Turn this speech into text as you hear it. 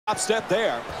Step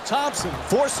there. Thompson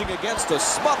forcing against a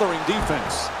smothering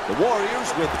defense. The Warriors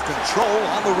with control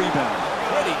on the rebound.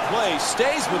 Pretty play,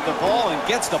 stays with the ball and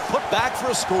gets the putback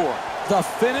for a score. The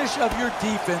finish of your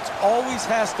defense always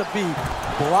has to be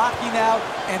blocking out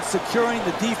and securing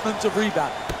the defensive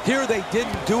rebound. Here they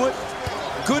didn't do it.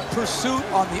 Good pursuit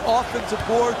on the offensive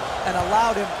board and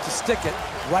allowed him to stick it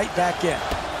right back in.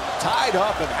 Tied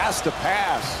up and has to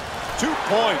pass. 2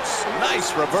 points.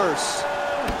 Nice reverse.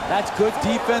 That's good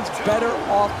defense, better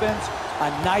offense, a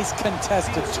nice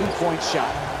contested two-point shot.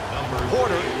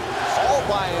 Porter all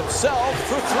by himself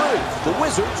for 3. The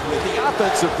Wizards with the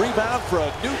offensive rebound for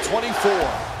a new 24.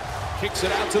 Kicks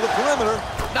it out to the perimeter,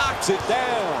 knocks it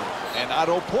down. And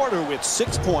Otto Porter with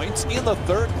 6 points in the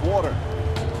third quarter.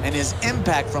 And his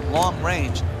impact from long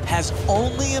range has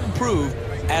only improved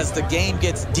as the game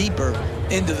gets deeper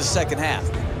into the second half.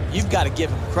 You've got to give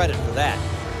him credit for that.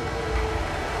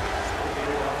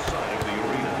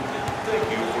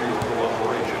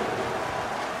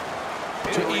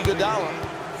 To Iguodala.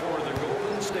 For the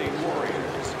Golden State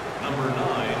Warriors, number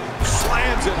 9.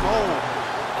 Slams it home.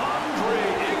 Andre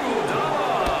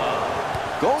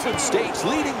Iguodala. Golden State's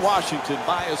leading Washington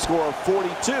by a score of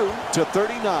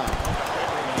 42-39.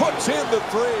 Puts in the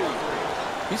 3.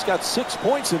 He's got 6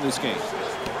 points in this game.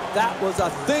 That was a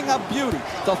thing of beauty.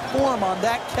 The form on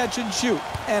that catch and shoot.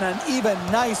 And an even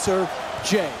nicer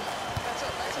Jay.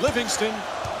 Livingston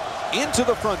into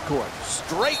the front court.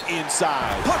 Straight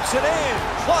inside. Puts it in.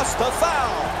 Plus the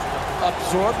foul.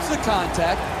 Absorbs the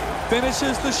contact.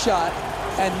 Finishes the shot.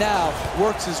 And now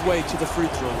works his way to the free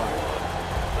throw line.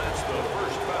 That's the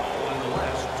first foul in the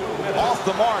last 2 minutes. Off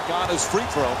the mark on his free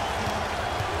throw.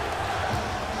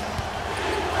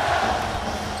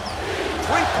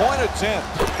 3-point attempt.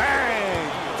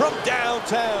 Bang! From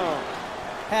downtown.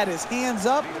 Had his hands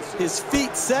up, his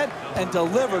feet set, and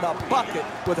delivered a bucket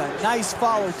with a nice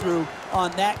follow-through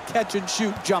on that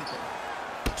catch-and-shoot jumper.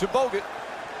 To Bogut.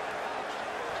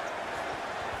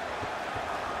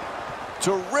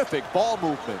 Terrific ball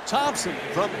movement. Thompson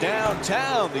from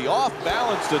downtown. The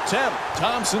off-balanced attempt.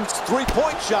 Thompson's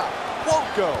three-point shot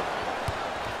won't go.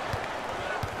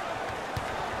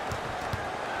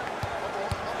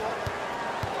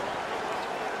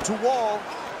 To Wall.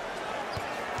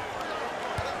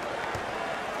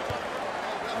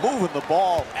 Moving the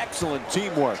ball. Excellent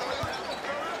teamwork.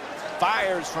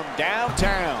 Fires from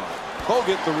downtown.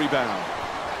 Bogut the rebound.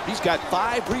 He's got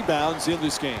 5 rebounds in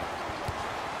this game.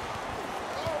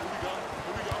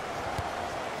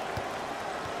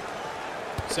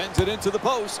 Sends it into the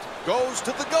post. Goes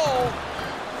to the goal.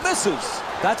 Misses.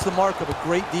 That's the mark of a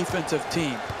great defensive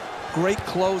team. Great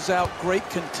closeout, great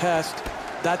contest.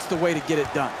 That's the way to get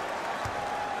it done.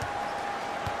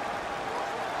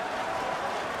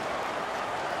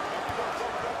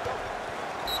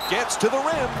 Gets to the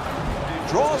rim.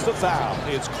 Draws the foul.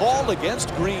 It's called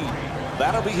against Green.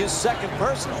 That'll be his second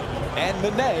personal. And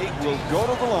Manet will go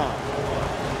to the line.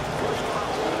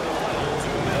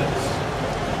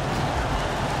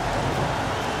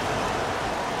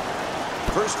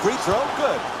 First free throw,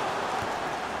 good.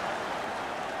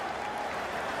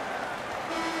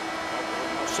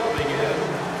 Subbing in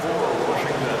for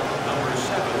Washington, number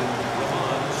 7,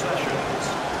 Ramon Sessions.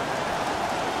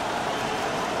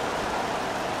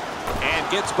 And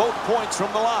gets both points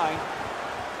from the line.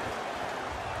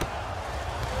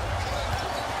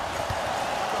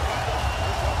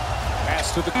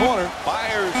 Pass to the corner.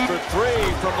 Fires for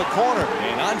 3 from the corner.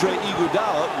 And Andre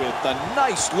Iguodala with a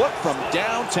nice look from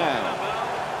downtown.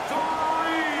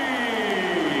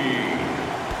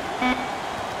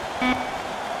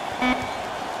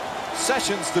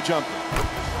 Sessions the jumper.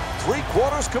 3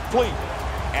 quarters complete.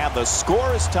 And the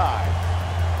score is tied.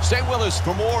 Stay with us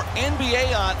for more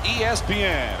NBA on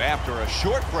ESPN after a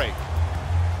short break.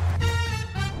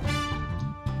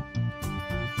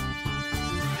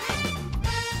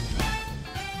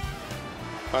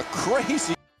 A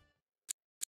crazy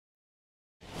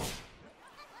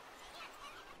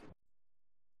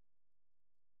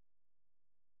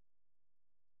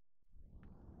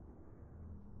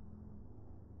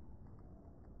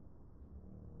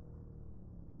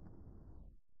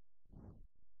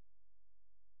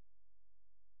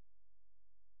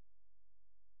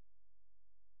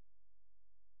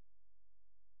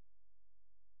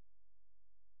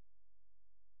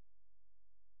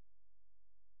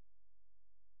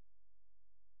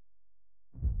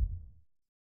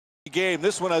game.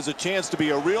 This one has a chance to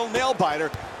be a real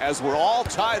nail-biter as we're all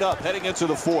tied up heading into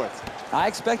the fourth. I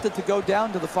expect it to go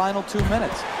down to the final 2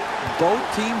 minutes. Both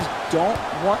teams don't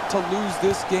want to lose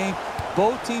this game.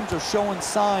 Both teams are showing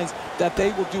signs that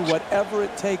they will do whatever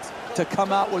it takes to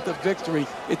come out with a victory.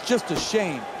 It's just a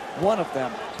shame one of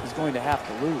them is going to have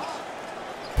to lose.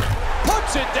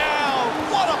 Puts it down.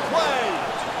 What a play.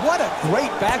 What a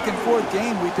great back-and-forth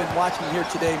game we've been watching here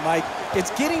today, Mike.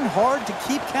 It's getting hard to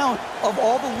keep count of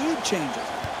all the lead changes.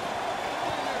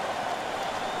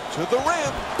 To the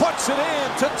rim. Puts it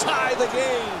in to tie the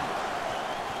game.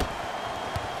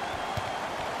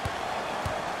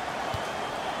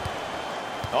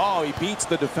 Oh, he beats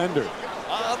the defender.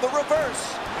 On the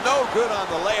reverse. No good on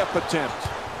the layup attempt.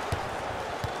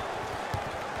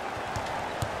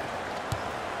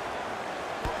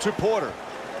 To Porter.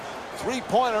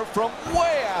 Three-pointer from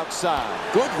way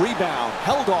outside. Good rebound.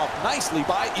 Held off nicely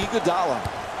by Iguodala.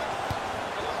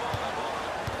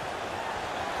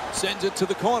 Sends it to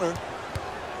the corner.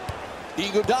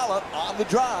 Iguodala on the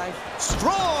drive.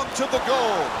 Strong to the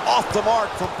goal. Off the mark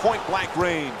from point-blank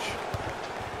range.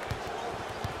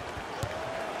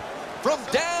 From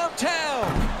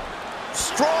downtown.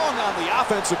 Strong on the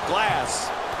offensive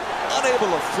glass. Unable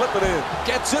to flip it in.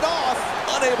 Gets it off.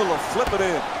 Unable to flip it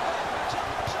in.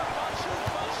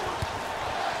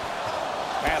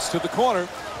 Pass to the corner.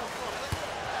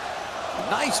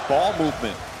 Nice ball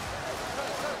movement.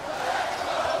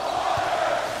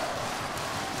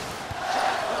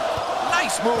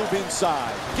 Nice move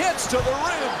inside. Gets to the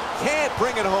rim. Can't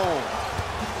bring it home.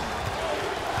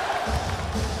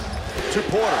 To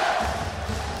Porter.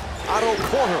 Otto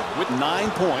Porter with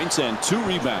 9 points and 2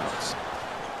 rebounds.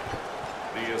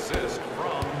 The assist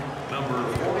from number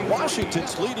 40.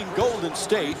 Washington's leading Golden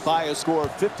State by a score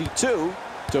of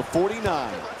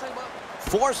 52-49.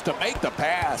 Forced to make the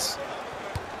pass.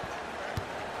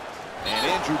 And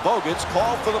Andrew Bogut's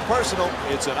called for the personal.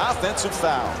 It's an offensive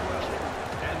foul.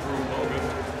 Andrew Bogut.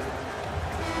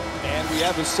 And we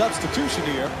have a substitution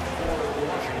here. For the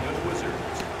Washington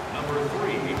Wizards, number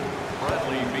 3,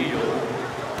 Bradley Beal.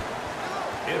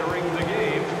 Entering the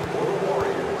game for the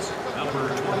Warriors, number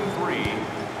 23.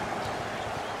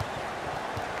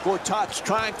 Gortat's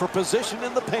trying for position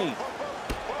in the paint.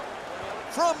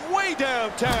 From way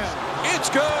downtown. It's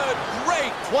good.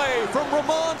 Great play from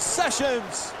Ramon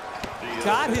Sessions.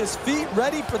 Got his feet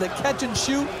ready for the catch and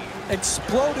shoot,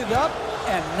 exploded up,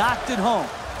 and knocked it home.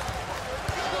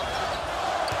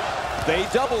 They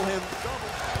double him.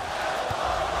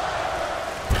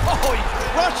 Oh, he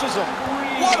crushes him.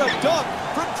 What a dunk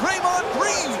from Draymond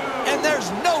Green. And there's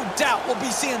no doubt we'll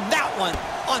be seeing that one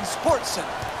on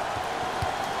SportsCenter.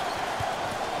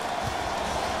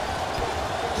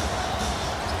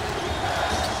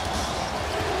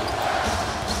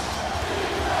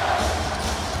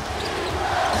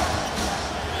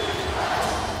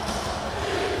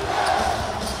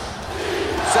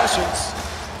 Sessions.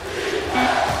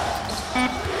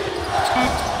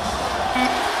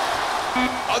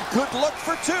 A good look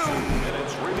for 2.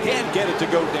 Can't get it to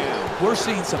go down. We're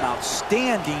seeing some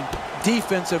outstanding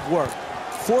defensive work,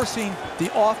 forcing the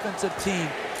offensive team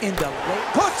into late.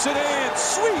 Puts it in.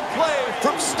 Sweet play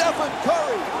from Stephen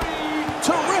Curry.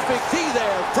 Terrific D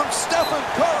there from Stephen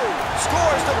Curry.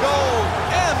 Scores the goal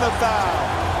and the foul.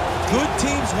 Good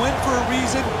teams win for a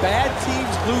reason, bad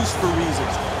teams lose for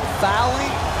reasons. Fouling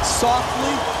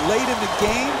softly late in the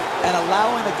game and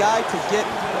allowing a guy to get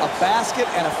a basket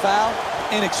and a foul,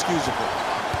 inexcusable.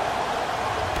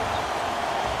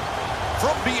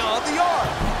 From beyond the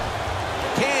arc.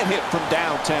 Can't hit from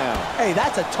downtown. Hey,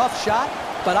 that's a tough shot,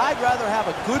 but I'd rather have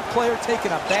a good player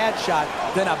taking a bad shot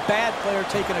than a bad player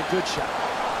taking a good shot.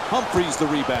 Humphries the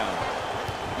rebound.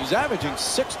 He's averaging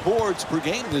 6 boards per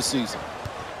game this season.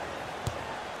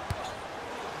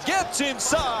 Gets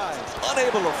inside.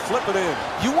 Unable to flip it in.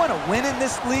 You want to win in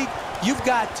this league, you've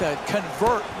got to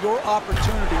convert your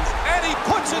opportunities. And he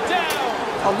puts it down.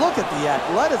 A look at the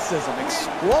athleticism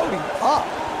exploding up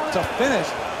to finish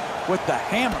with the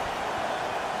hammer.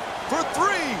 For 3.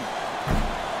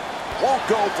 Won't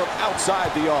go from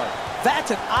outside the arc. That's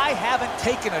an I haven't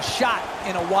taken a shot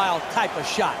in a while type of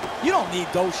shot. You don't need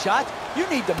those shots. You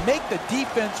need to make the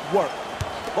defense work.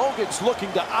 Bogut's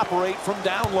looking to operate from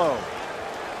down low.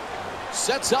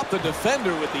 Sets up the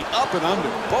defender with the up and under.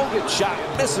 Bogut's shot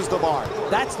misses the mark.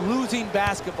 That's losing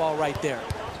basketball right there.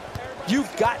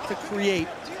 You've got to create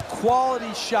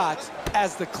quality shots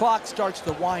as the clock starts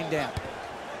to wind down.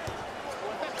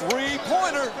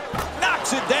 Three-pointer.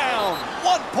 Knocks it down.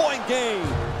 1-point game.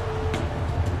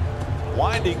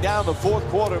 Winding down the 4th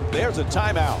quarter. There's a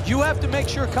timeout. You have to make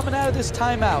sure coming out of this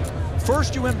timeout,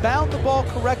 first you inbound the ball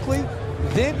correctly,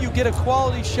 then you get a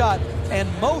quality shot, and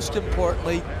most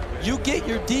importantly, you get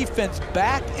your defense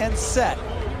back and set.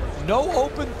 No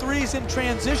open threes in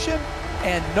transition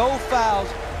and no fouls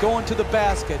going to the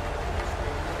basket.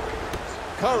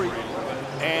 Curry,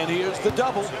 and here's the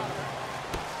double.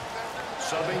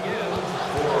 Subbing in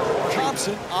for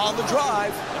Thompson on the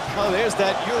drive. Oh, there's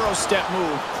that Euro step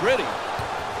move. Pretty.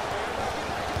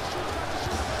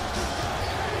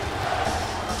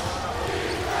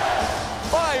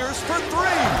 Fires for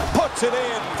three. Puts it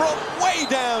in from way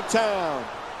downtown.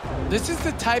 This is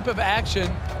the type of action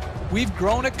we've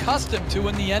grown accustomed to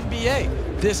in the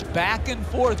NBA. This back and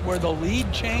forth where the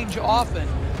lead change often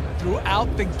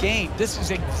throughout the game. This is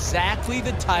exactly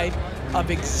the type of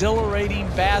exhilarating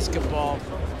basketball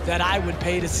that I would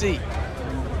pay to see.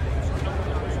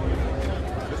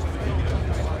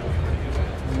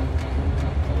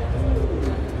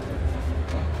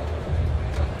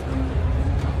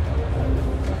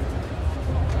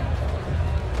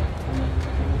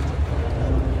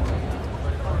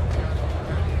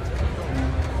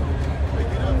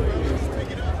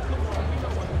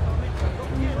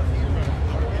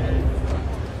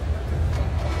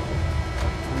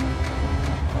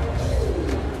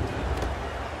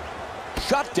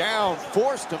 Shut down,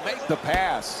 forced to make the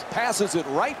pass. Passes it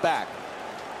right back.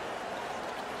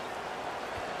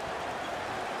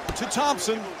 To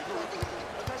Thompson.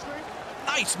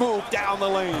 Nice move down the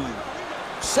lane.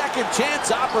 Second chance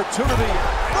opportunity.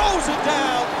 Throws it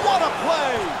down. What a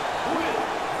play.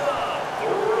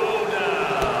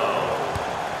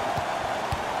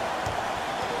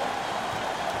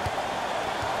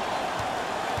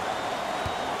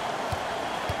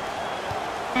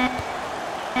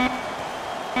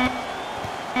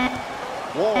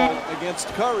 Wall against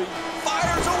Curry.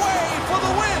 Fires away for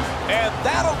the win. And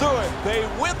that'll do it. They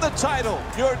win the title.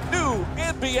 Your new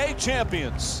NBA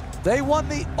champions. They won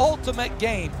the ultimate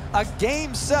game, a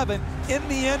Game 7 in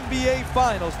the NBA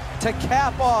Finals to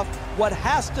cap off what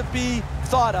has to be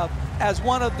thought of as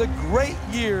one of the great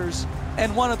years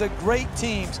and one of the great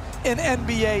teams in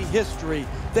NBA history.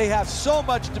 They have so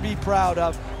much to be proud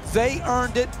of. They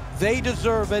earned it. They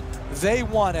deserve it. They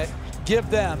won it. Give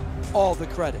them all the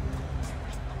credit.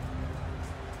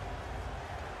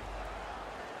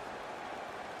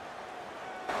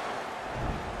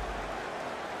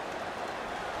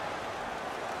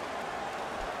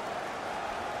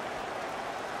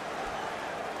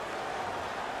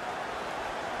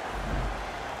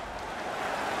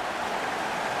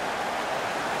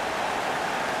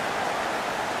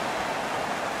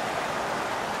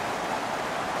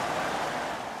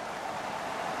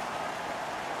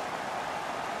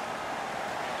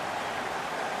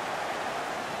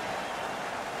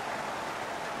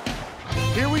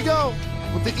 Here we go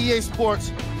with the EA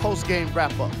Sports post-game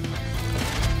wrap-up.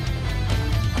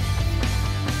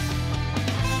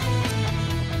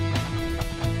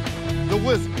 The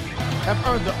Wizards have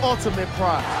earned the ultimate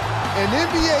prize, an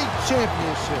NBA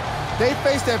championship. They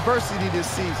faced adversity this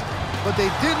season, but they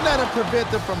didn't let it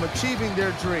prevent them from achieving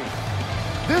their dream.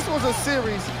 This was a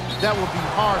series that will be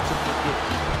hard to forget.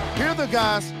 Here are the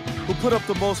guys who put up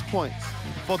the most points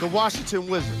for the Washington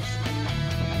Wizards.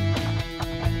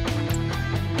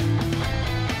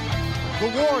 The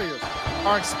Warriors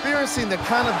are experiencing the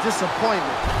kind of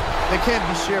disappointment that can't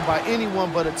be shared by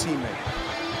anyone but a teammate.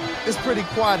 It's pretty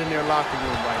quiet in their locker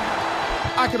room right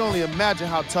now. I can only imagine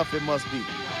how tough it must be.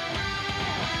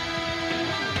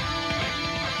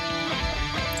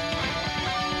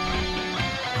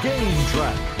 Game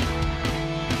track.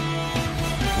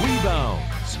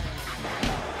 Rebounds.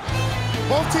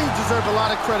 Both teams deserve a lot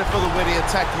of credit for the way they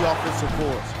attack the offensive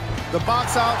boards. The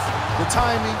box outs, the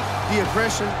timing, the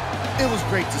aggression, it was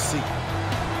great to see.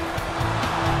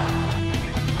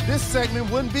 This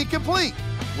segment wouldn't be complete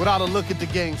without a look at the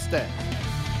game stats.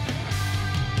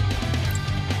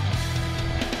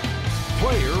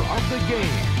 Player of the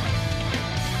game.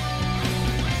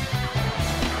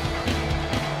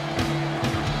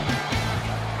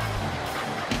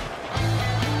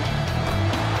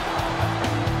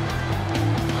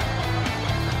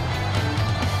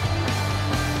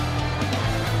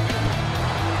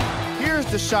 Here's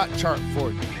the shot chart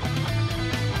for you.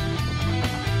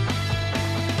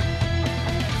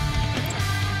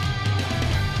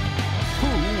 Who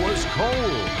was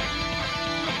cold?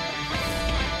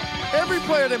 Every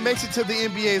player that makes it to the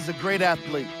NBA is a great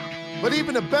athlete, but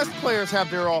even the best players have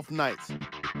their off nights.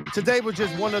 Today was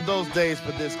just one of those days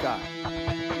for this guy.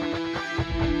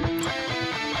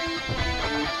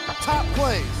 Top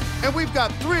plays, and we've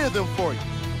got 3 of them for you.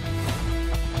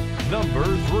 Number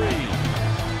 3.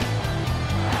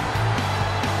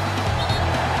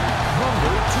 Number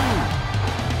 2.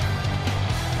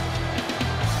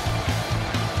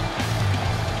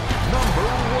 Number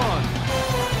 1.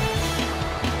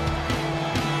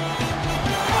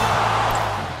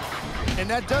 And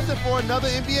that does it for another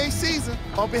NBA season.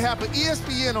 On behalf of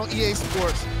ESPN on EA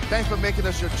Sports, thanks for making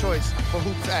us your choice for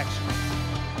hoops action.